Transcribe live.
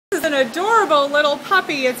adorable little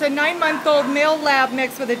puppy. It's a 9-month-old male lab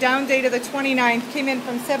mix with a down date of the 29th. Came in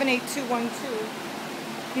from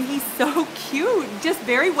 78212. And he's so cute. Just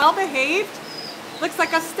very well behaved. Looks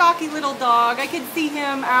like a stocky little dog. I could see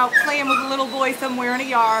him out playing with a little boy somewhere in a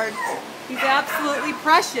yard. He's absolutely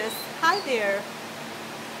precious. Hi there.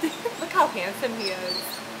 Look how handsome he is.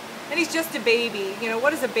 And he's just a baby. You know,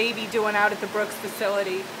 what is a baby doing out at the Brooks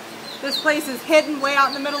facility? This place is hidden way out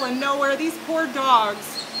in the middle of nowhere. These poor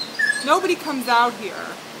dogs. Nobody comes out here.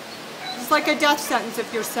 It's like a death sentence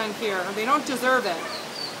if you're sent here. They don't deserve it.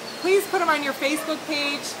 Please put him on your Facebook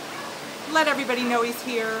page. Let everybody know he's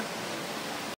here.